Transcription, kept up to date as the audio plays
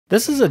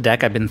This is a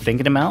deck I've been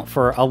thinking about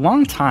for a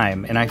long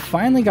time, and I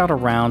finally got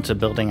around to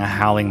building a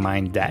Howling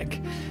Mine deck.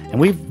 And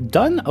we've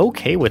done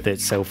okay with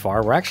it so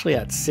far. We're actually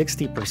at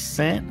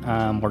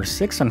 60%. We're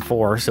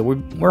 6-4, so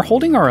we're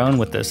holding our own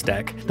with this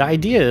deck. The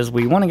idea is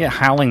we want to get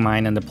Howling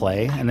Mine into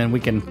play, and then we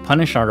can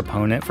punish our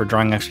opponent for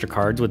drawing extra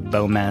cards with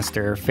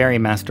Bowmaster, Faerie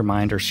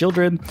Mastermind, or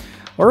Sheoldred,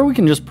 or we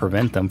can just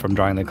prevent them from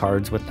drawing the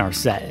cards with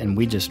Narset, and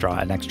we just draw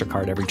an extra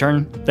card every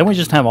turn. Then we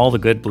just have all the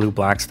good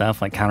blue-black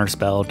stuff like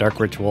Counterspell, Dark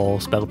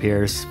Ritual, Spell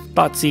Pierce,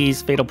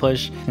 Thoughtseize, Fatal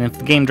Push, and if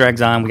the game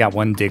drags on, we got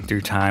one dig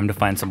through time to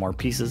find some more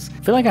pieces.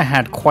 I feel like I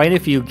had quite a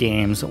few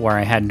games where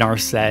I had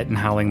Narset and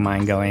Howling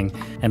Mine going,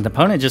 and the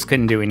opponent just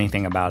couldn't do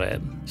anything about it.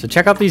 So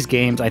check out these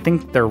games. I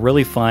think they're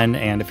really fun,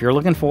 and if you're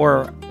looking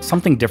for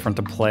something different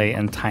to play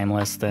and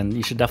timeless, then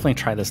you should definitely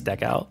try this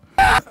deck out.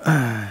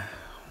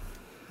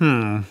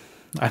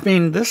 I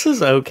mean, this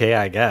is okay,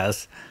 I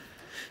guess.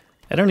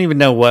 I don't even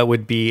know what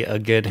would be a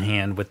good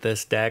hand with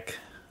this deck.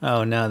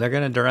 Oh no, they're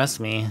gonna duress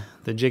me.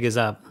 The jig is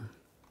up.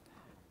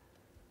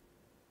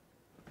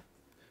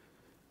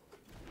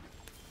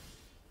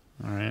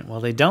 Alright, well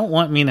they don't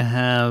want me to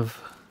have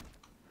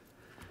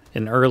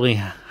an early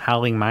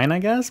Howling Mine, I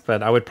guess,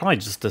 but I would probably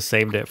just have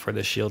saved it for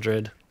the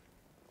Sheoldred.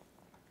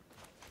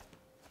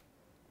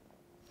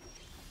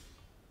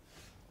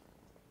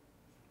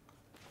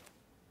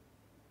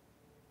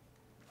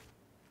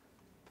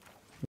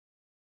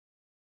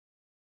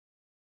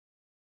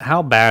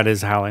 How bad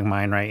is Howling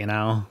Mine right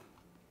now?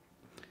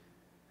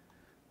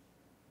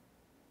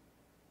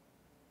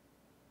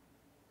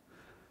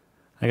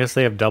 I guess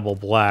they have double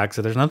black,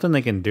 so there's nothing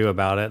they can do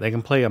about it. They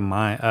can play a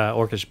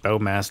Orcish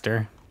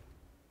Bowmaster.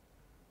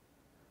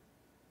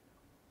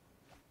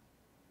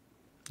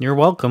 You're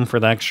welcome for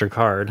the extra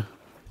card.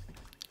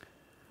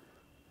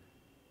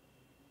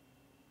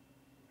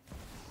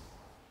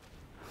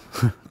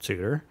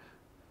 Tutor.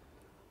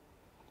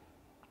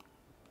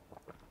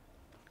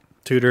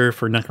 Tutor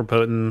for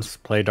Necropotence,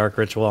 play Dark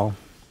Ritual.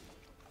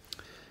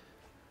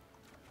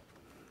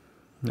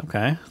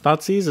 Okay,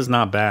 Thoughtseize is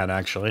not bad,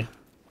 actually.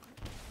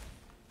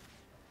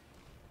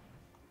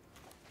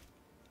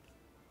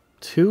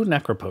 2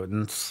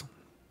 Necropotence.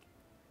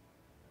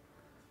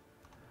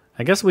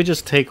 I guess we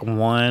just take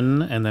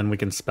one, and then we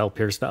can Spell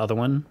Pierce the other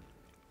one.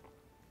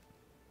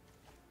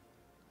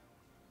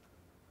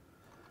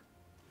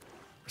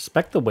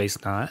 Respect the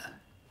Waste Not.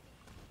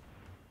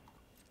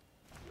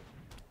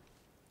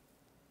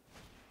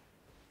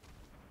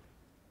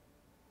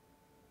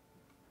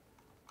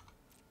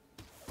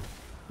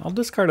 I'll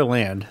discard a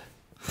land.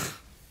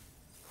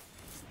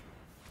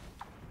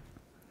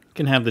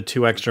 Can have the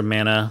 2 extra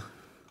mana.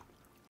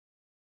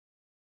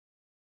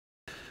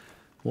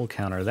 We'll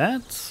counter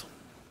that.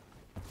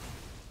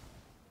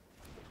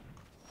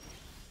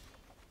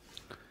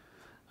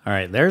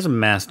 Alright, there's a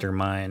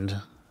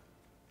Mastermind.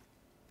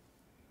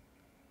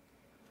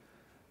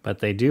 But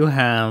they do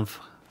have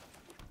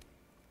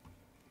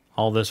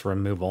all this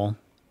removal.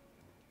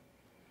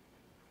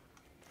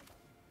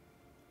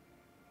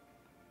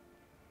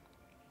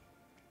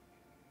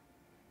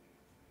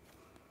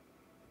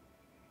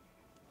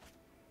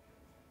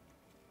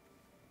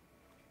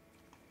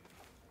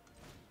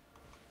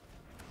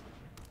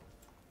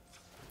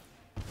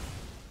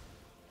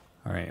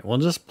 Alright, we'll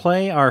just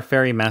play our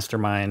Faerie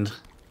Mastermind.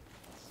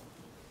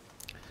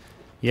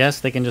 Yes,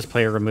 they can just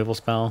play a removal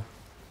spell.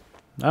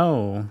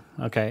 Oh,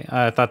 okay.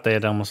 I thought they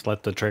had almost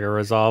let the trigger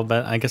resolve,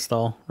 but I guess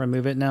they'll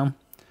remove it now.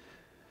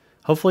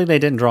 Hopefully they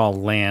didn't draw a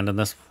land in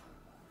this.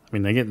 I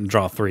mean, they didn't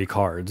draw 3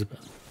 cards. But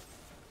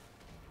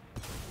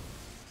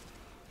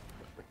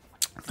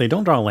if they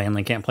don't draw a land,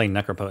 they can't play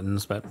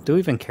Necropotence, but do we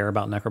even care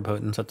about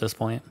Necropotence at this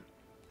point?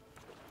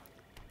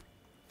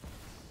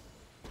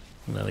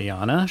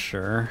 Liliana,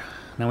 sure.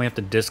 Now we have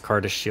to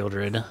discard a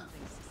Sheoldred.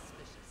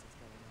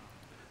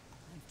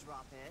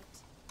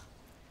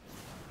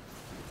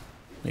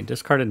 They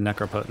discarded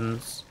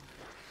Necropotence.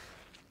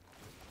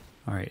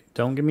 Alright,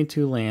 don't give me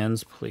 2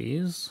 lands,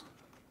 please.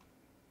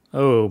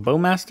 Oh,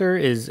 Bowmaster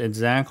is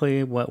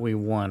exactly what we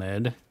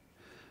wanted.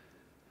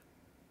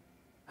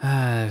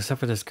 Except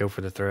for this Go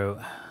for the Throat.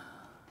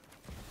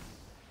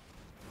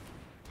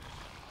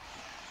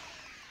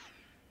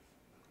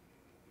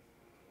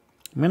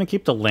 I'm going to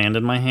keep the land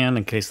in my hand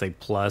in case they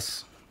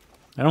plus.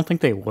 I don't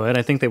think they would.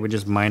 I think they would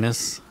just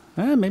minus.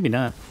 Maybe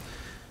not.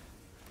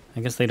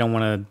 I guess they don't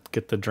want to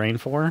get the drain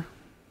for.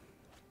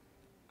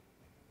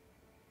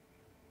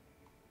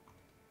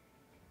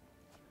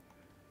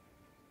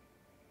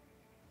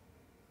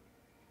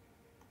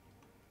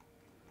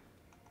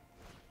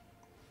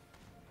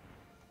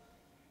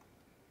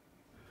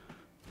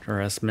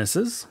 Duress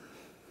misses.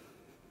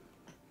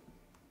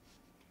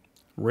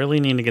 Really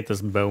need to get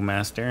this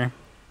Bowmaster.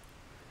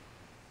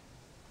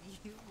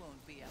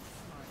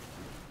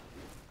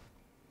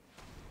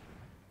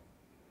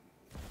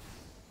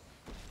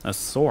 A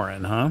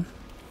Soaring, huh?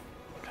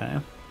 Okay.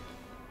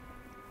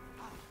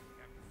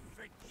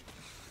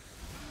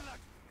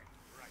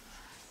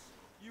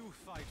 You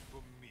fight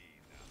for me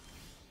now.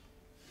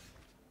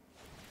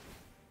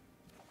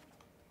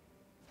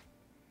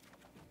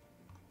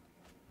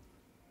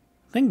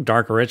 I think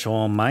Dark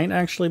Ritual might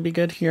actually be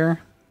good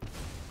here.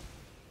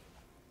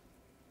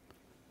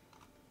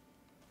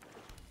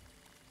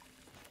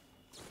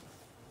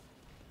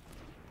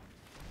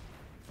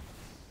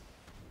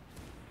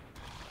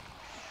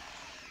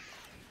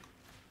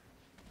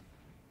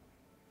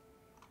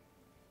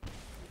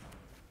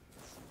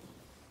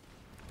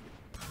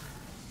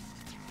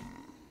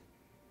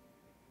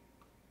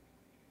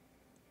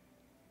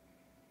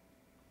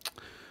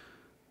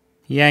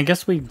 Yeah, I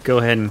guess we go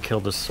ahead and kill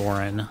the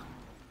Soaring.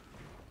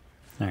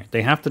 Alright,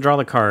 they have to draw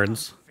the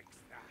cards.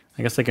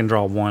 I guess they can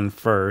draw one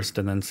first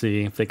and then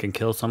see if they can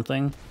kill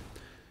something.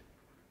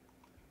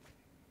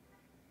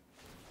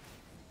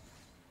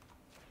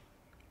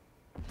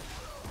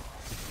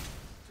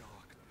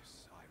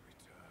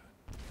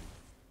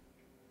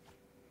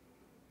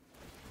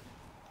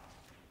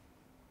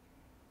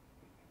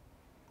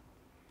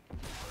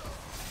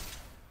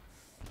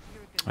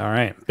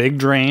 Alright, big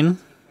drain,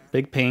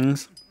 big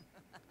pings.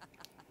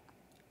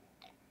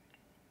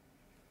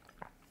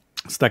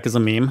 Stuck as a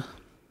meme.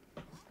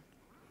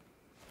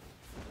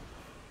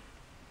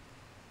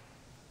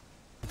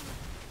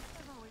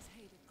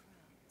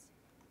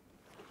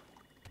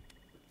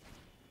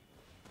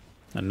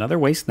 Another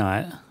waste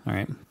not.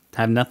 Alright.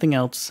 Have nothing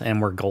else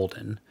and we're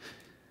golden.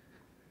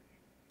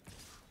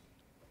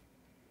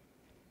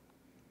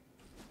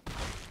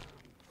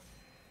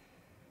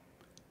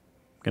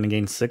 Gonna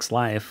gain 6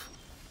 life.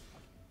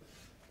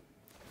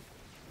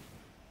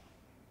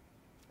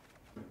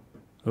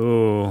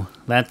 Ooh,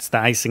 that's the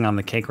icing on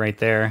the cake right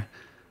there.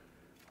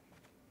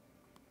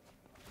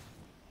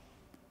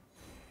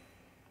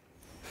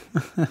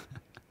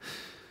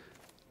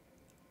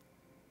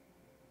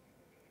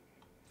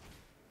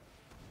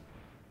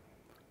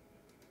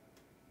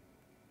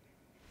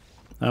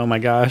 Oh my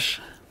gosh.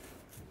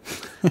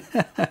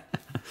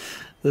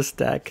 This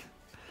deck.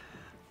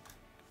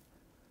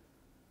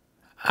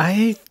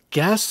 I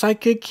guess I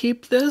could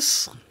keep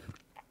this.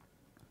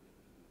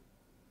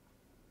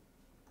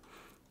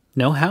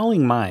 No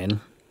Howling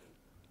Mine.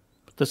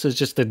 This is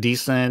just a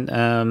decent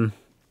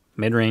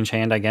mid-range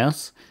hand, I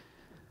guess.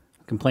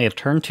 I can play a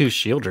turn 2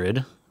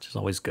 Sheoldred, which is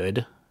always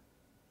good.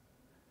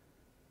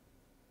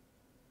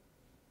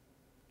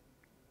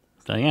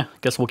 So yeah, I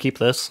guess we'll keep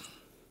this.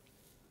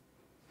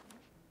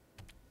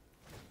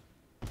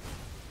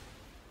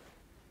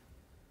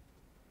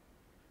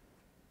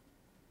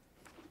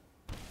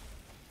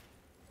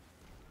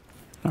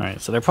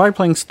 Alright, so they're probably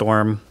playing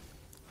Storm.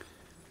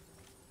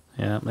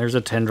 Yeah, there's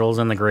a Tendrils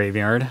in the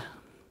graveyard.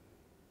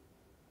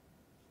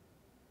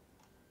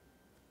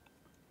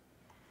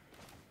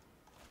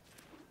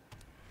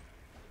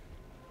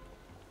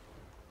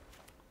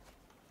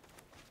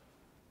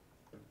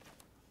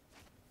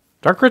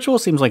 Dark Ritual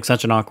seems like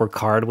such an awkward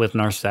card with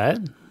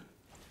Narset.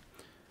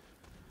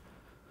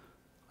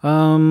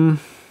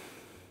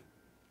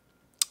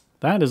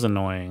 That is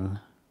annoying.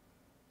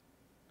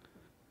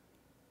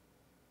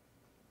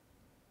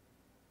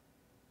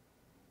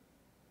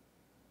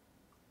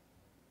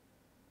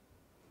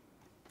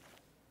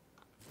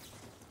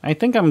 I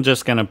think I'm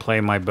just gonna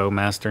play my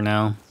Bowmaster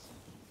now.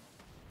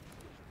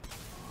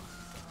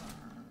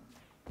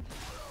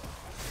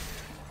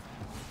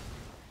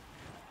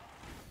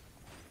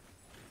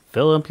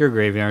 Fill up your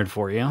graveyard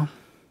for you.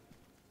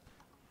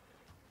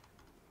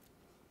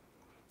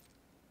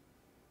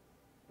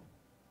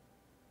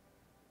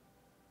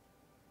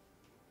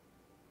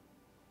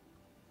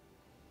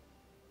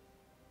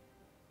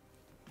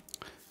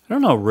 I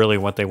don't know really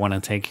what they want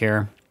to take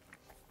here.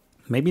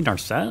 Maybe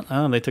Narset?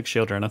 Oh, they took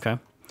Sheoldred, okay.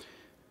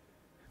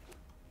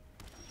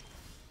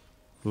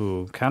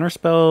 Ooh,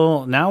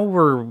 Counterspell. Now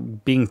we're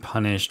being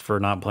punished for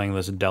not playing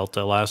this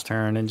Delta last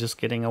turn and just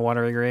getting a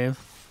Watery Grave.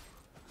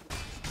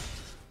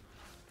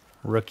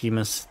 Rookie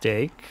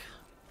mistake.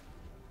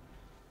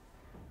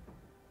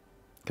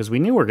 Because we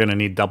knew we were going to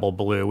need double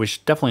blue. We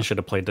definitely should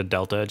have played the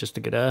Delta just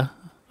to get a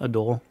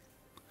duel.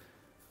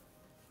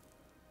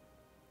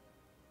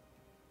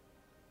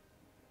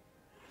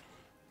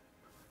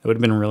 It would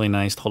have been really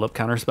nice to hold up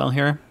Counterspell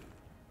here.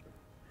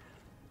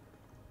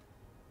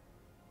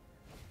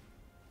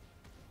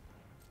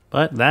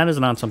 But that is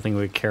not something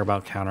we care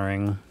about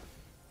countering.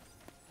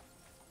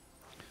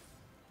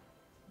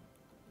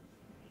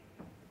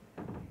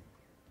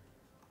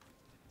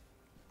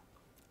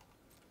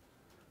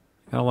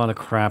 Got a lot of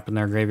crap in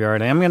their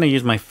graveyard. I am going to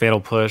use my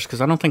Fatal Push, because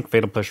I don't think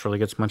Fatal Push really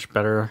gets much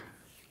better.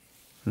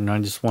 And I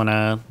just want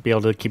to be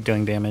able to keep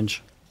doing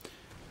damage.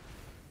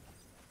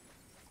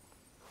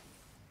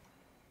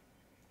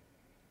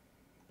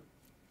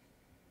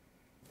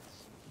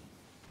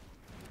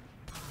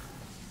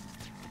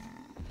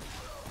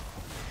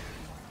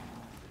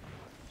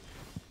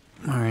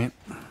 Alright.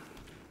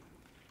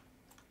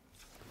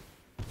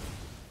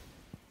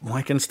 Well,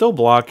 I can still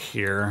block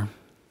here.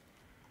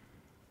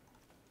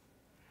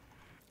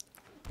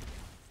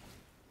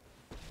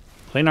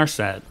 Play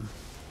Narset.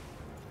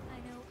 I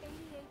know 88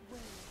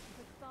 ways to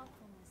put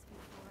thoughtfulness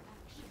before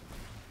action.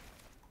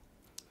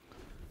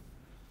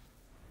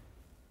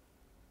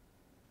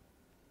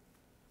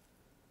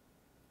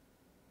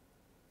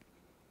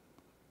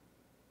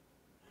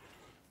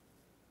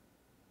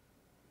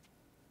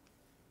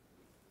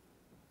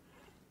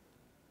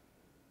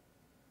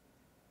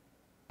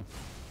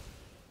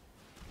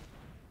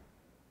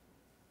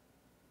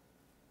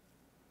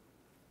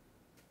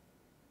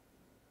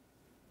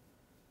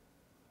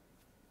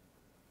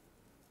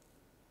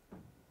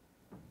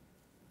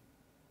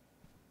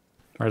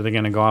 Are they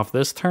going to go off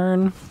this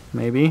turn?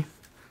 Maybe.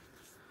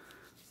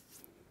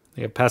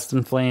 They have Pest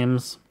and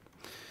Flames.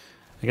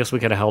 I guess we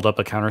could have held up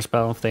a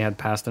Counterspell if they had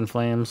Pest and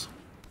Flames.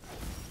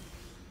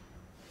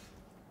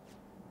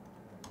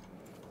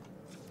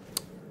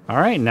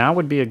 Alright, now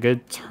would be a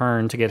good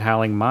turn to get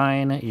Howling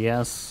Mine.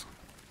 Yes.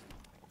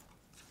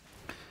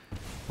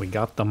 We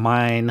got the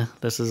mine.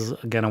 This is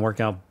going to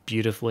work out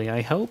beautifully,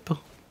 I hope.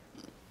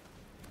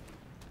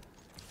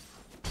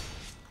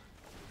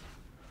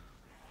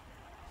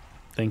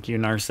 Thank you,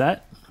 Narset.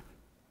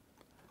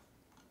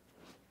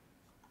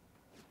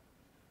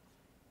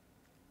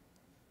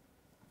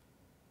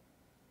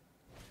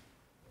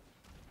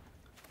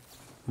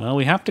 Well,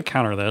 we have to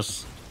counter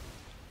this.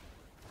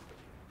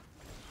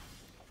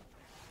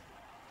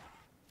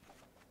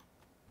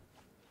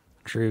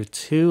 Drew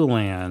 2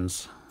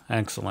 lands.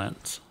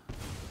 Excellent.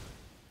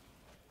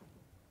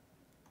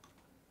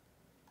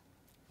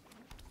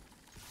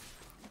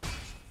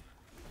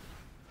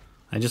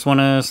 I just want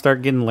to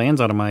start getting lands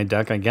out of my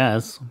deck, I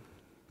guess.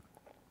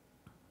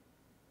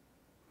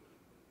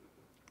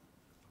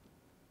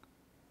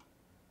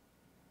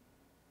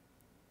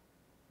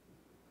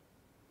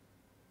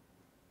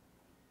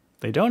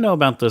 They don't know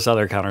about this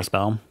other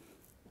counterspell.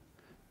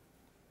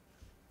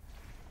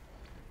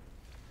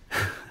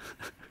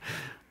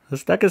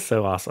 This deck is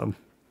so awesome.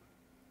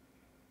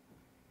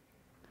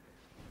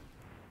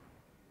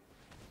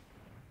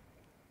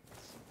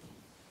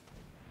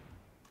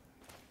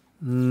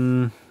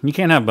 You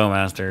can't have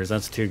Bowmasters.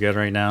 That's too good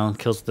right now.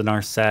 Kills the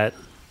Narset.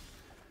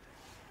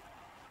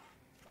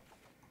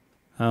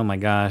 Oh my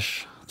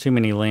gosh. Too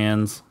many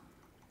lands.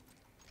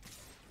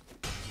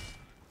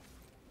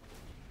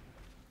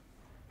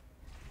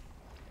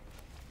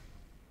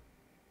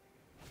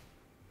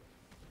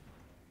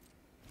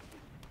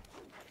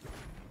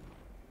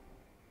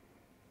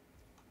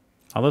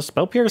 Although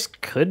Spell Pierce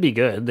could be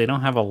good. They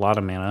don't have a lot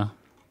of mana.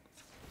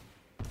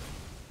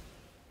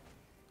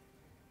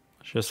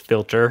 Let's just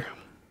filter.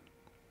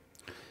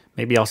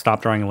 Maybe I'll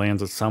stop drawing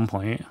lands at some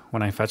point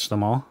when I fetch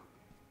them all.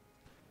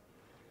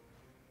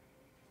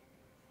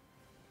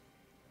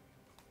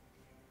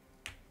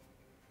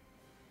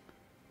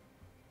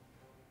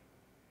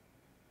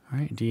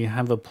 Alright, do you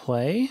have a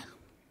play?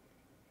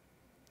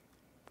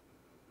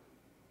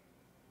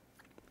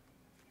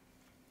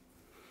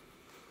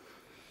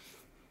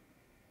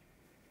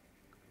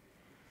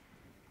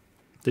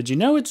 Did you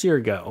know it's your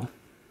go?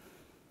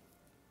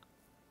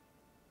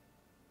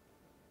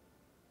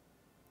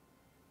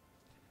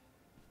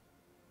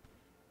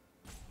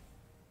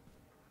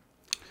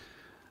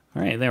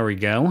 All right, there we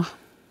go.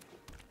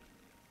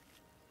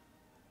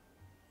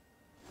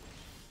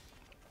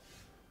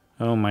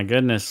 Oh my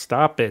goodness,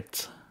 stop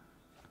it.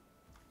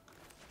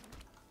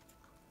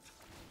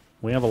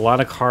 We have a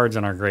lot of cards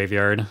in our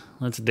graveyard.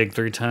 Let's dig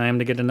through time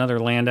to get another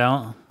land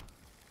out.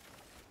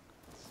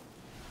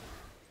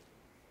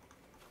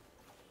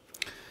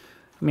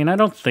 I mean, I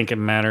don't think it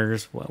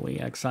matters what we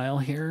exile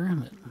here.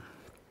 But...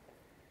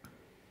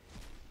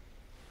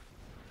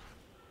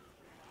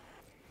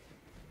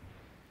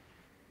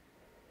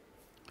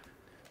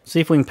 see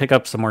if we can pick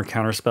up some more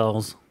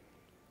counterspells.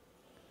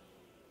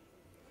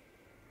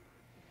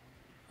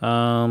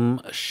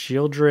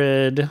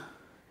 Sheoldred.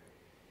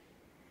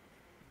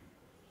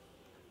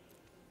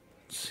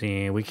 Let's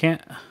see, we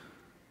can't...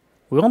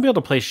 we won't be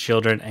able to play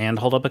Sheoldred and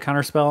hold up a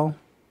counterspell.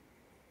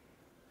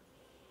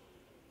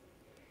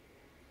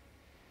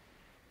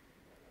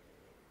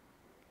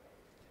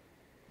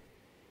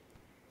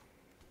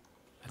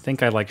 I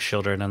think I like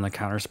Sheoldred and the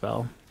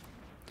counterspell.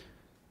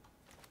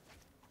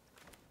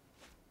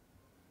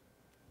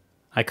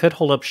 I could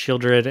hold up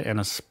Sheoldred and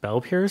a Spell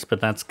Pierce,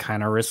 but that's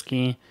kind of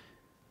risky.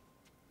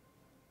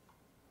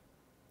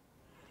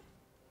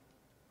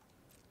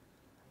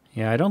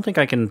 Yeah, I don't think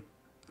I can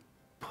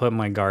put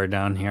my guard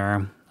down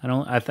here.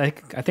 I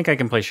think I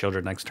can play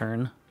Sheoldred next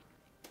turn.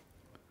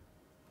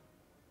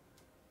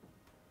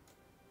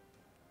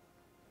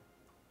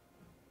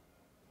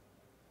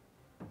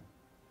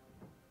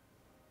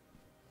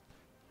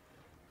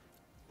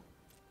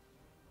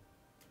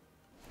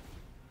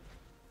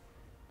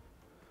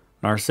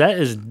 Narset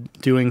is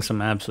doing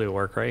some absolute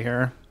work right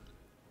here.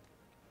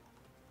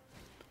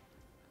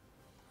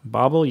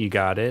 Bobble, you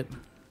got it.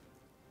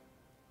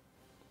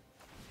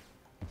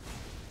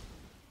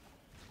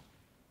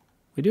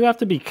 We do have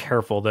to be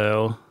careful,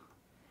 though.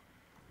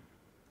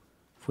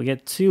 If we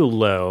get too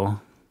low...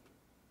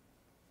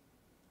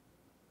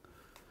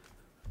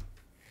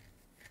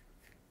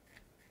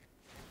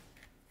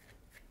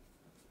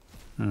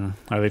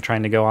 Are they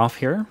trying to go off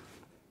here?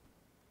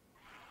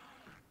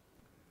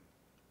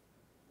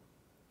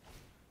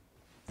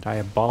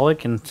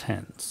 Diabolic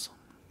Intents.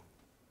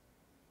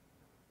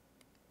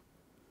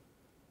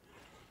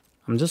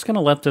 I'm just going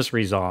to let this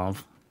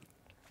resolve.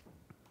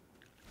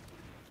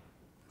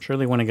 I'm sure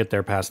they want to get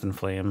their Past in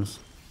Flames.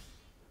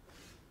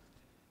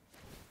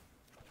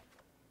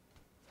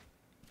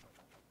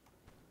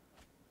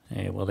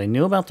 Hey, well, they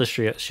knew about the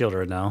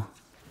Sheoldred now.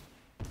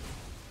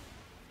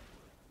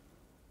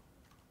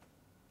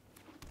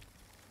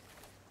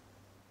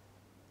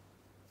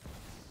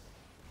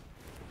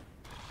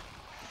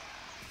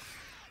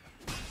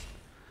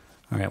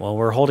 Alright, well,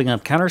 we're holding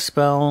up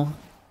Counterspell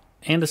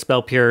and a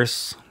Spell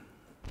Pierce.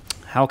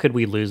 How could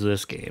we lose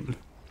this game?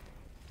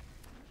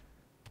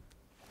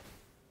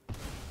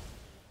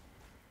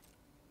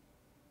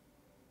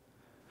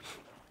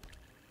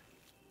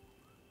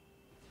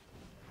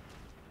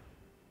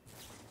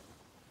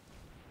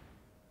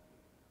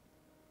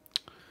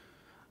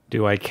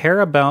 Do I care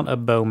about a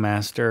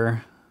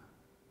Bowmaster?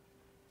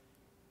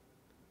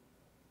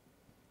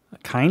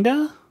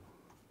 Kinda?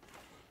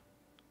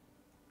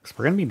 Because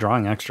we're going to be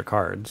drawing extra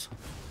cards.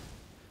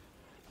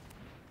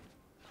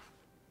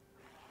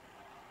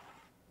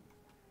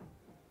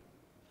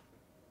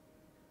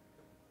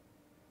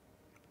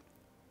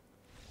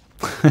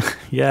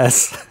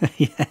 Yes,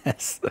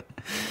 yes.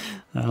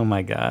 Oh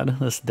my god,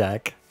 this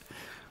deck.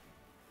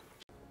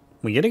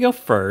 We get to go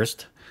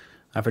first.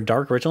 For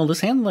Dark Ritual,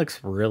 this hand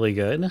looks really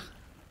good.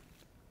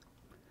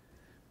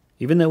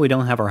 Even though we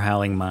don't have our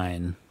Howling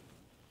Mine.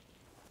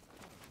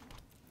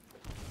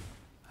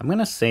 I'm going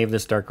to save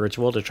this Dark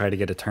Ritual to try to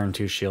get a turn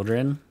 2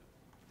 Sheoldred.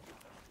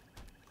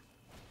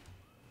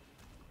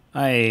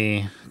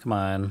 Come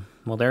on.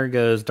 Well, there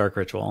goes Dark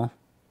Ritual.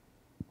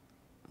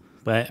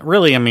 But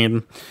really, I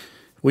mean,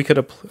 we could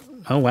have...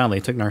 Oh, wow, they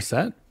took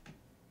Narset?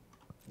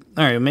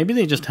 Alright, maybe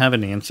they just have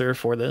an answer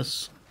for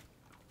this.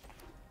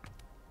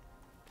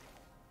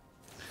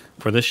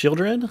 For this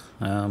Sheoldred?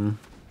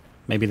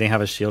 Maybe they have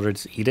a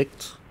Sheoldred's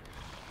Edict.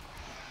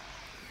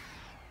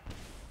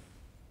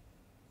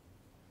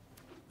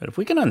 But if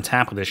we can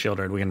untap with the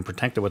Sheoldred, we can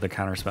protect it with a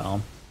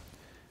Counterspell.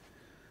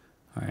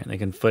 Alright, they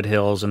can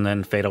Foothills and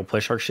then Fatal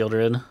Push our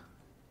Sheoldred.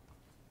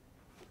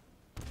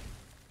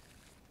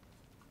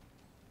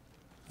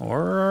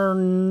 Or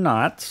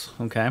not.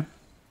 Okay.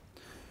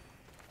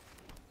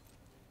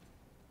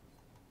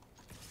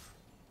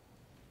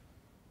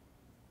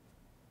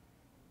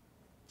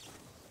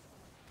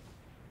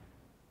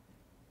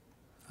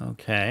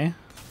 Okay.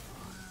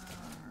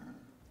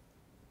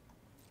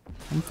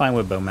 I'm fine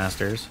with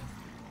Bowmasters.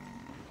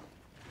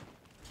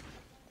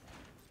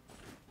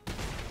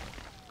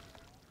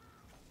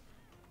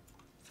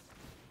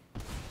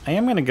 I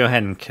am going to go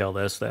ahead and kill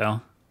this,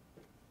 though.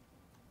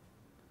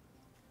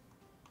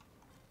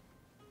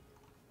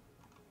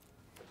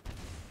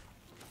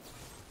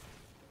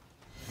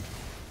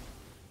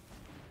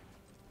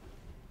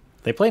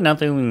 They play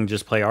nothing, we can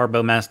just play our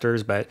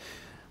Bowmasters, but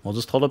we'll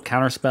just hold up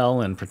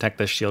Counterspell and protect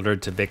this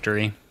Sheoldred to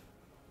victory.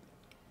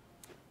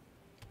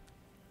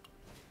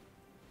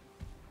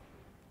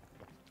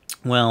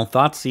 Well,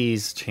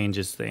 Thoughtseize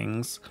changes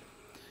things.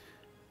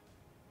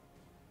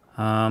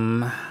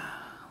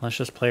 Let's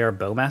just play our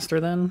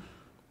Bowmaster then.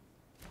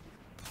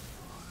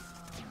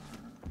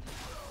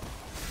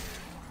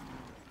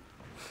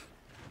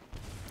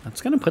 That's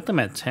going to put them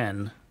at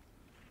 10.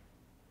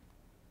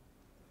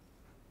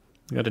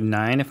 Go to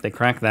 9 if they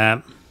crack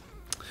that.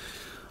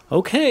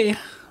 Okay.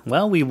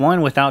 Well, we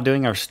won without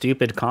doing our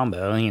stupid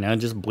combo. You know,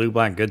 just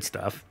blue-black good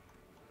stuff.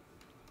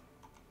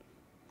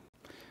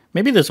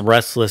 Maybe this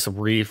Restless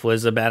Reef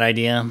was a bad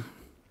idea.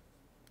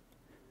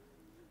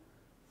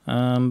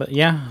 But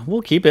yeah,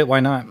 we'll keep it. Why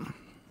not?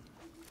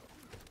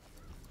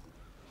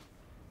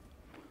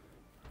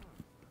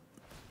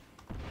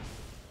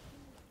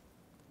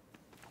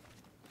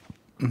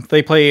 If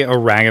they play a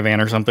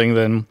Ragavan or something,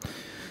 then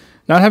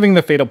not having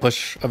the Fatal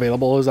Push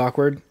available is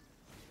awkward.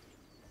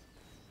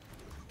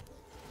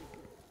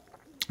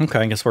 Okay,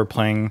 I guess we're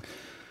playing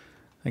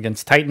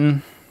against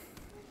Titan.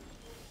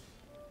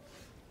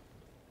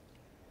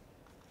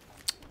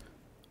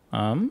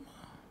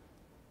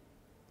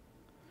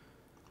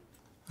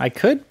 I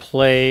could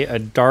play a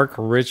Dark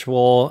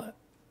Ritual,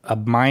 a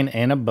Mine,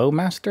 and a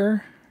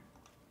Bowmaster.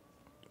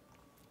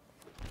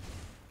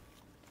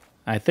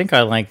 I think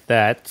I like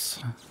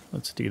that.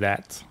 Let's do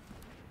that.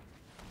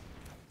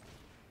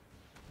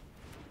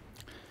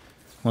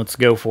 Let's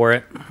go for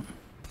it. I'm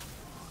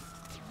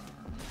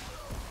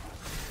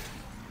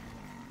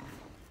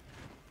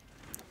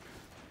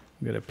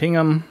gonna ping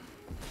them.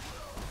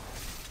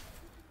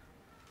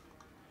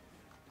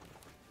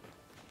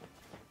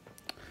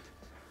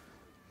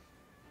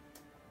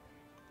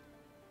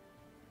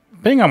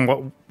 Depending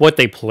on what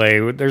they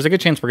play, there's a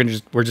good chance we're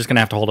just gonna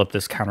have to hold up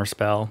this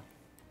Counterspell.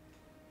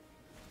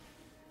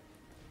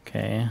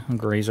 Okay,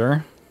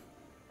 Grazer.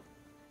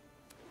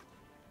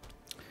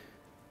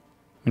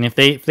 And if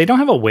they don't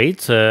have a way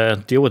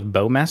to deal with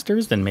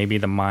Bowmasters, then maybe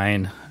the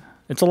Mine.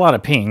 It's a lot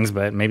of pings,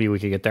 but maybe we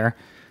could get there.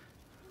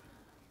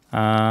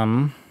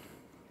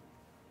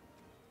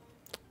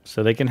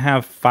 So they can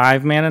have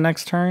 5 mana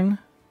next turn.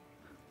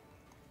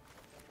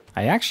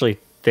 I actually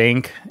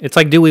think it's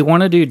like, do we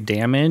want to do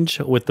damage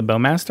with the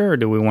Bowmaster, or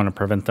do we want to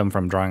prevent them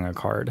from drawing a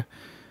card?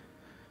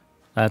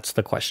 That's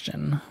the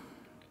question.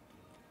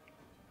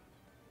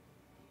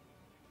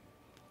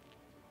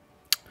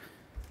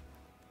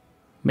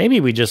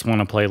 Maybe we just want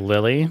to play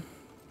Lily.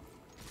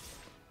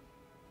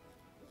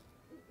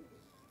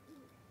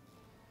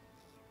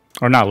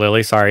 Or not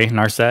Lily, sorry,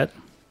 Narset.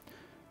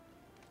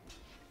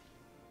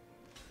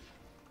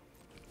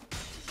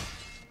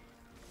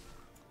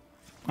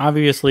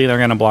 Obviously, they're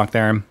going to block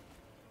there.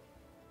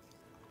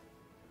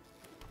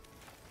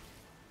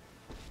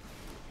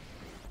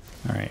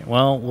 Alright,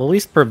 well, we'll at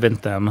least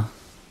prevent them.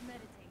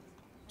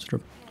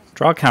 Let's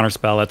draw a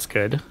counterspell, that's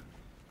good.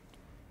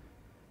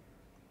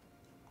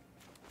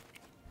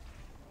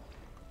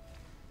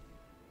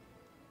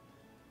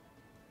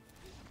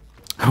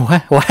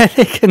 Why did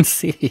they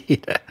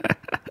concede?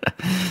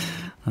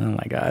 Oh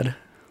my god.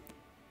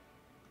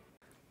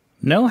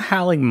 No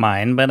Howling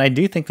Mine, but I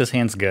do think this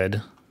hand's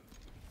good.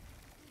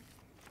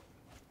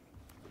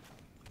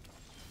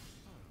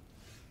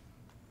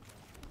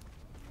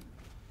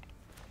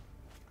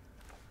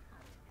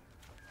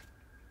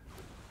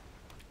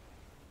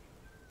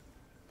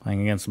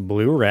 Playing against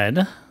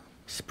blue-red.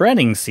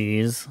 Spreading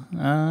Seas.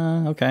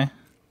 Okay.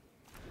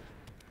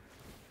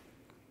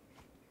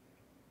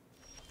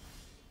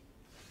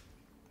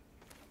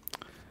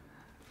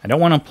 I don't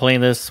want to play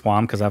this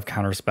swamp because I have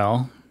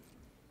Counterspell.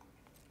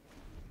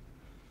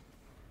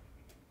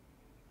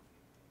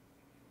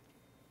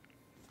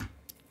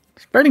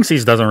 Spreading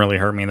Seas doesn't really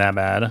hurt me that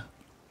bad.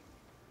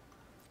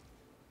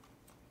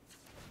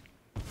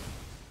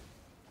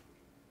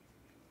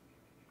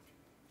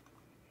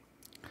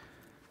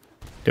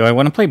 Do I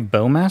want to play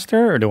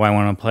Bowmaster or do I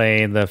want to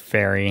play the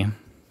Faerie?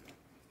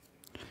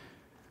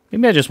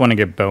 Maybe I just want to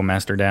get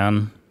Bowmaster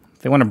down. If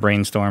they want to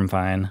brainstorm,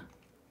 fine.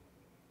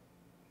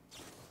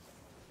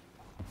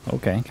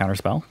 Okay,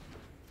 Counterspell.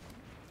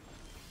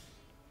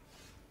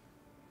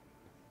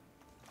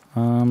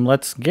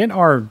 Let's get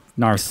our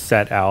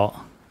Narset out.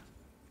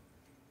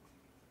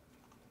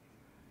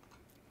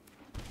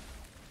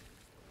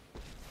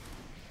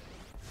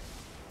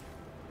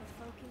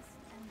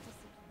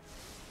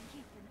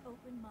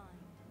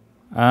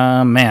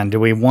 Man, do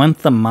we want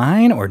the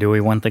mine or do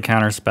we want the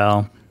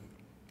counterspell?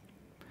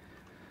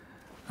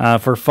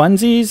 For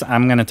funsies,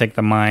 I'm going to take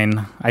the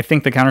mine. I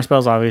think the counterspell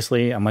is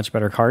obviously a much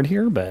better card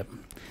here, but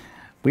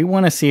we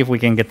want to see if we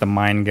can get the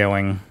mine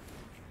going.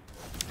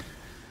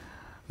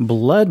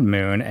 Blood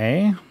Moon,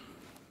 eh?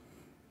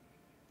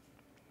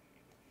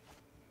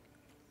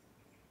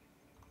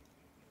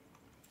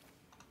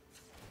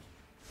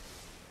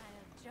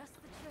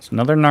 It's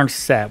another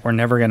Narset we're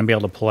never going to be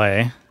able to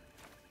play.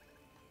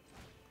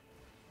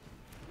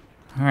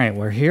 Alright,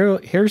 well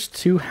here's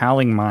two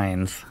Howling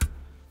Mines.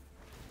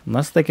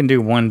 Unless they can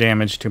do 1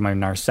 damage to my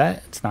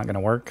Narset, it's not going to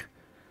work.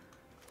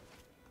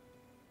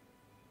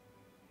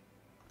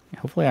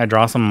 Hopefully I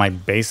draw some of my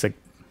basic...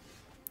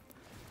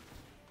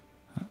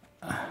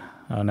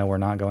 Oh no, we're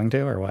not going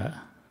to, or what?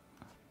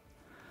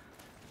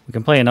 We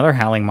can play another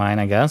Howling Mine,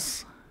 I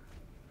guess.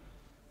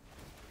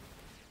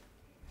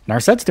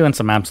 Narset's doing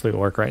some absolute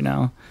work right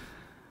now.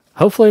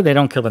 Hopefully they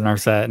don't kill the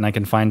Narset and I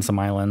can find some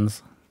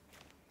islands.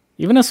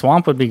 Even a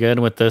swamp would be good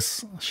with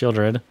this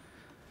Sheoldred.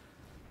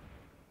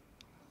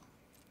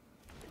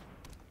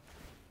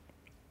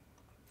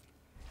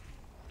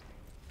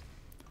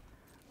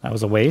 That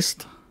was a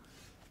waste.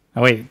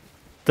 Oh wait,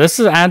 this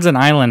adds an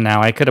island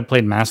now. I could have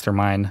played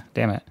Mastermind.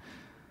 Damn it.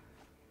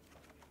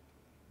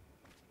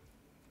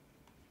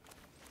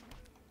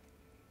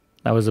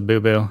 That was a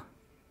boo-boo.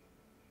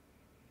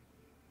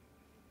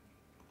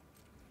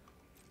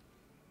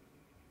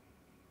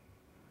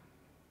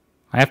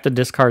 I have to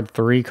discard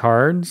 3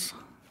 cards.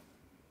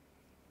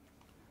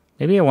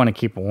 Maybe I want to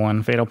keep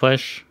 1 Fatal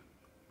Push.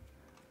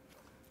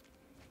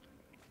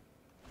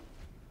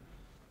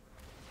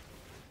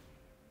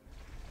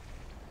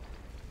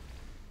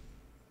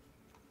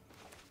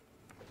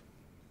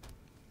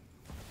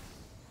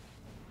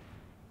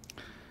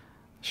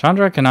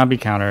 Chandra cannot be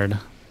countered.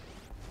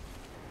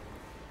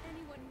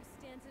 Anyone who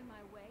stands in my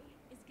way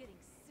is getting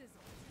sizzled.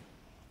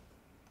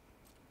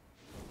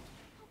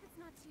 Hope it's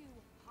not too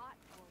hot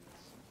for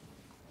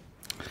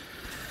you.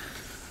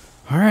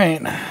 All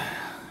right,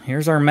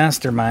 here's our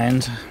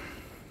Mastermind.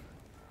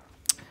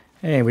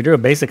 Hey, we drew a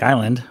basic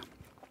island.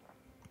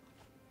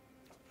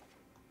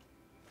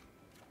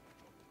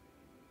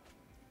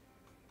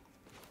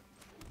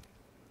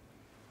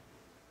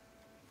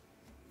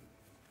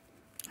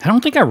 I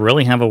don't think I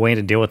really have a way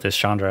to deal with this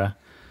Chandra.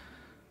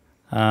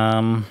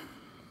 I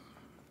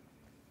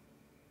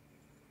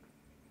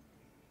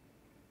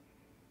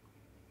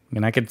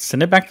mean, I could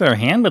send it back to their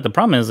hand, but the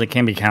problem is it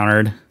can be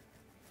countered.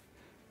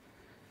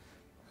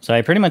 So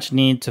I pretty much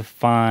need to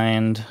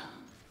find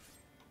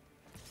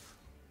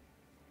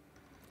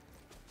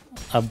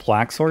a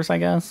black source, I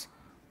guess.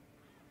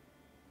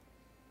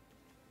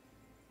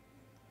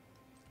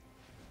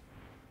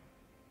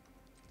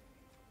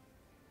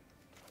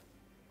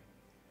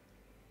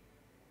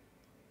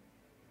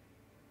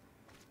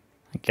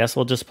 I guess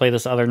we'll just play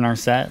this other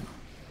Narset.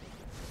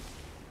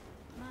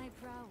 My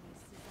prowess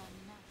is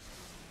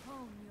unmatched.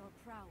 Hone your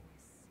prowess.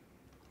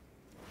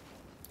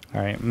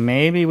 Alright,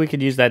 maybe we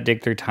could use that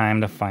dig through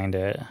time to find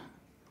it. I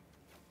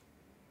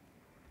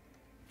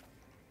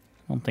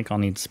don't think I'll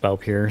need Spell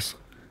Pierce.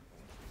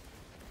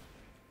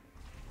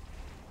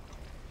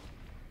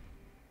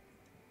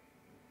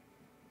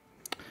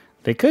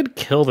 They could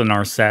kill the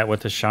Narset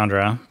with the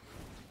Chandra.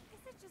 Is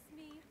it just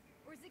me,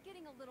 or is it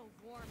getting a little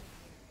warm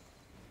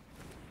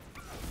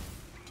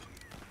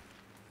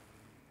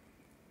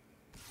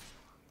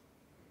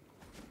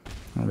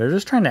in here? They're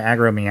just trying to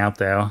aggro me out,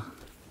 though.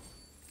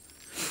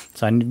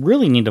 So I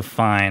really need to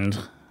find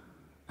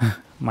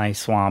my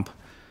swamp.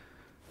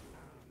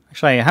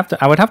 Actually,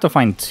 I would have to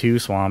find 2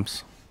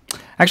 swamps.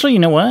 Actually, you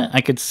know what? I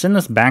could send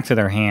this back to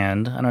their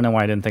hand. I don't know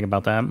why I didn't think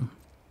about that.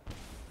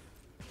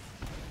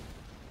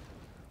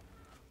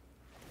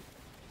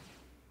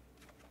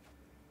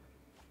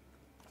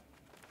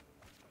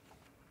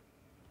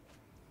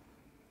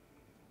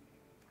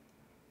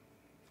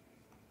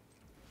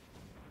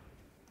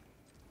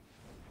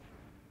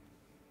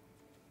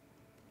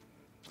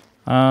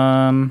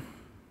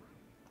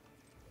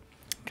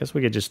 Guess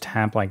we could just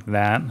tap like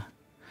that.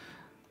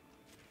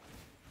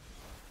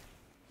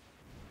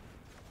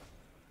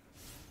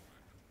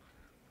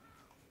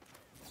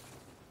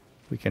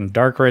 We can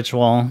Dark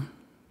Ritual.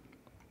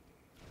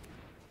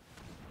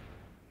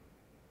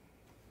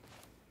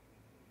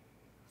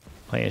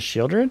 Play a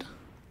Sheoldred.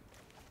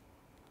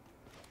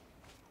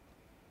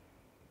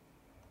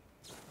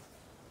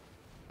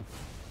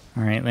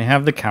 Alright, they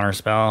have the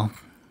Counterspell.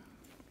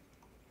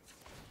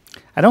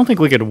 I don't think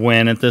we could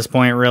win at this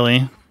point,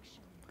 really.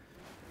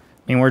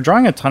 I mean, we're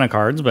drawing a ton of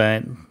cards,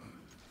 but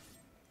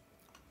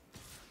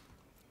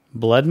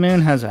Blood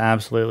Moon has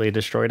absolutely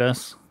destroyed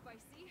us.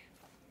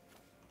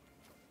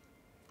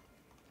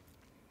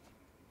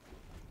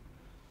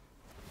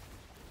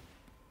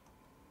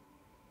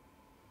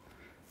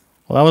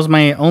 Well, that was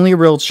my only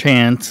real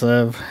chance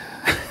of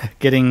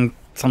getting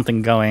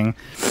something going.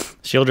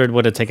 Sheoldred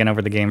would have taken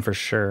over the game for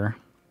sure.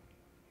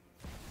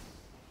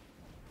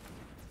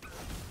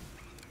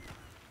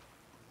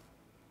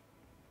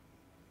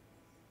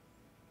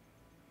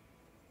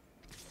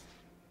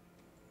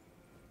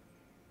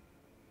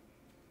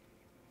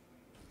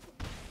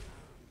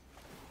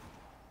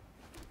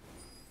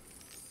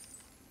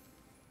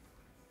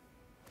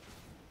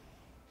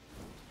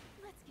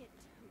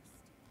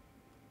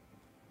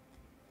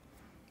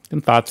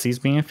 You can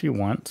Thoughtseize me if you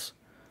want.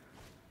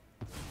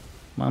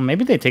 Well,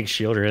 maybe they take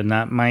Sheoldred, and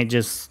that might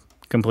just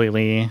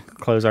completely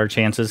close our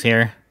chances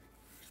here.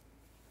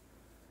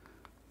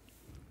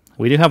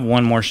 We do have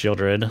one more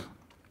Sheoldred.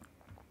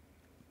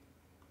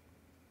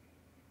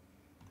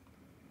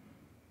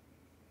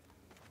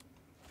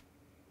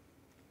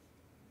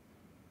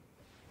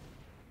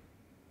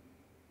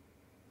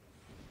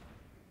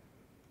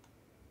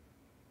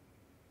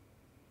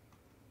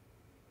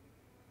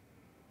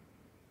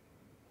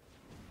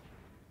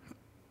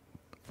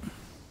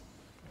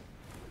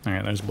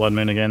 Alright, there's Blood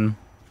Moon again.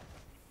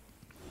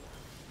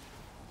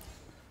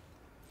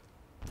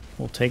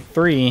 We'll take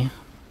 3.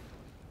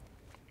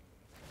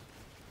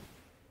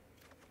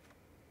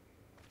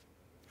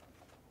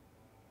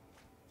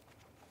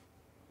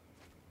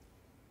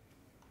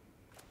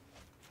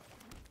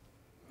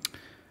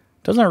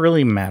 Doesn't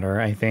really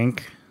matter, I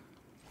think.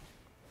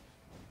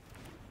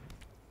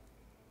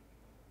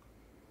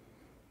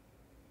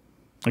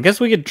 I guess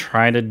we could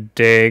try to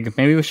dig.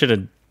 Maybe we should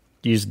have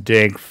used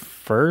dig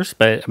first,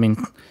 but I mean,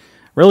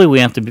 really we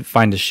have to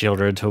find a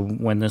Sheoldred to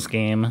win this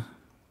game.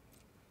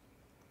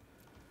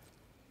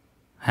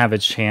 Have a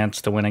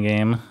chance to win a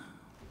game.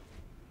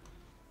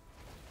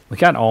 We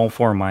got all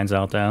 4 mines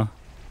out though.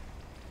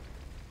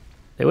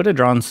 They would have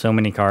drawn so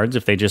many cards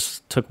if they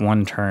just took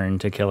 1 turn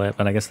to kill it,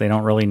 but I guess they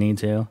don't really need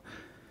to.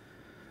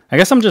 I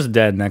guess I'm just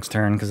dead next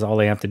turn because all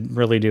they have to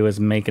really do is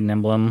make an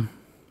emblem.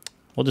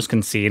 We'll just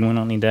concede. We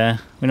don't need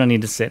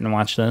to sit and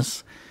watch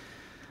this.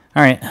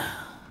 All right.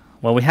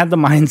 Well, we had the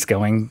mines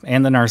going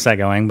and the Narset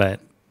going, but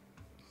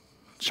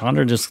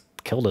Chandra just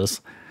killed us.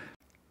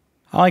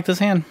 I like this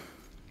hand.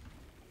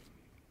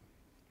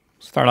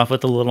 Start off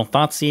with a little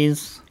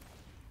Thoughtseize.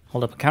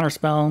 Hold up a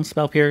Counterspell and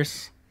Spell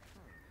Pierce.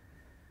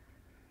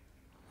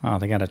 Oh,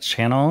 they got a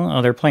channel.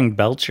 Oh, they're playing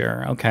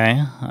Belcher.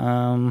 Okay.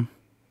 I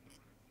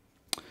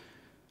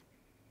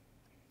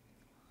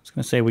was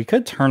gonna say we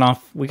could turn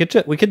off. We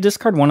could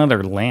discard one of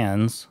their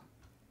lands.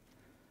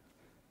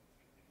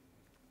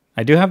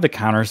 I do have the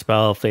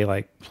Counterspell if they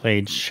like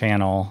played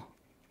Channel.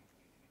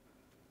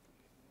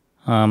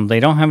 They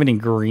don't have any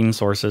green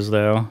sources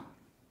though.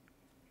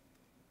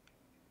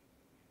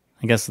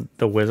 I guess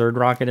the Wizard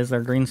Rocket is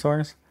their green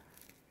source.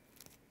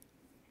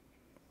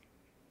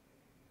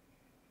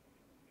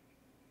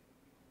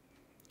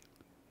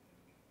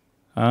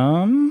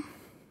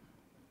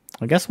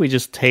 I guess we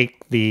just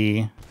take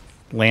the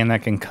land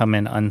that can come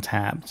in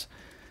untapped.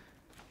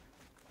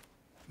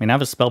 I mean, I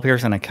have a Spell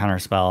Pierce and a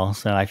Counterspell,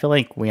 so I feel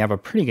like we have a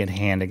pretty good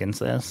hand against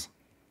this.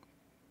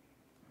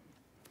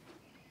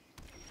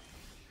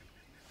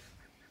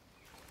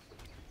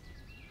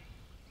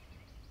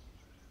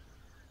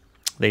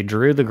 They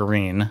drew the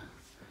green.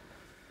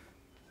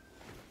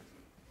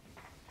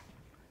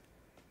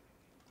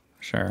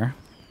 Sure.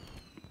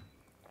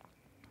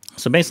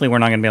 So basically, we're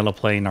not going to be able to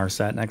play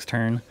Narset next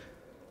turn.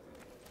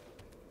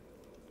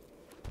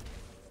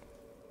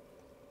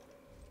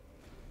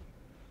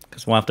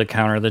 Because we'll have to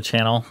counter the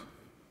channel.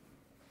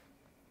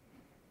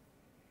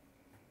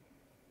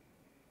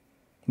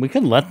 We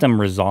could let them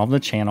resolve the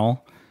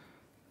channel.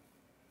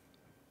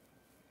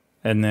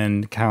 And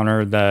then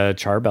counter the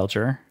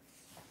Charbelcher.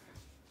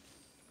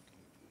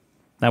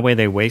 That way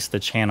they waste the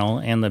channel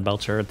and the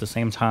Belcher at the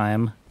same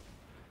time.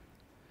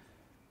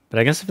 But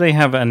I guess if they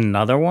have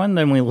another one,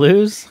 then we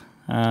lose.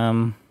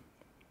 I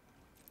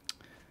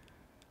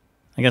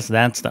guess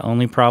that's the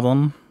only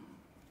problem.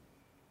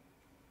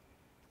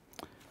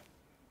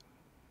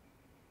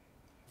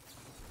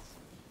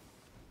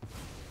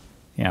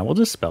 Yeah, we'll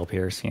just Spell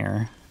Pierce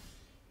here.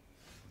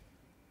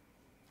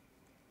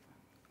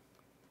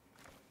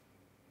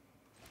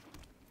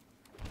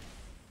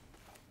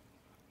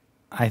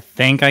 I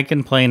think I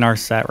can play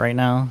Narset right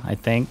now. I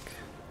think.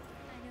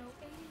 I know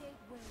 88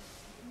 ways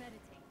to meditate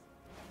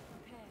and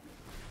prepare.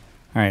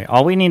 Alright,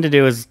 all we need to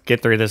do is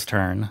get through this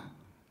turn.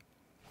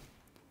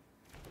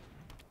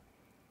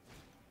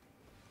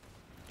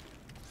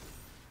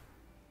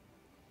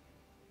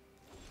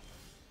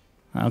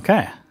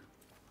 Okay.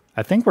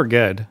 I think we're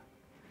good.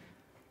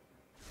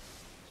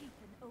 Keep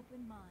an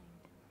open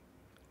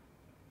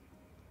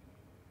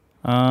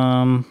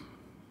mind.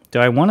 Do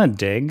I want to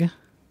dig? I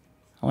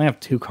only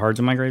have 2 cards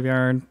in my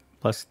graveyard,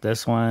 plus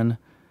this one.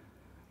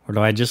 Or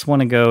do I just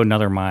want to go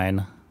another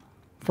mine?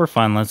 For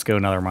fun, let's go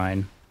another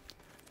mine.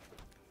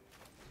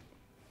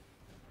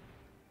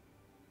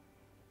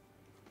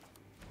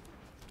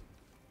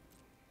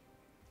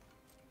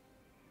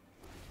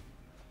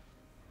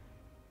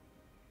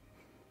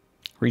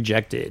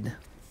 Rejected.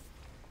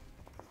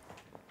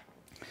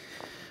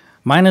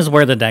 Mine is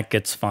where the deck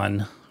gets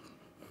fun.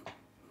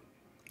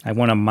 I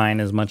want to mine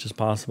as much as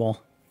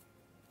possible.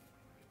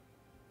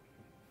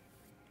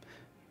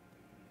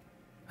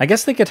 I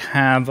guess they could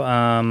have,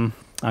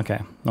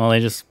 okay. Well,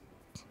 they just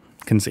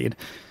concede.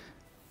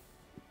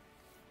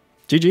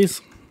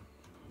 GG's.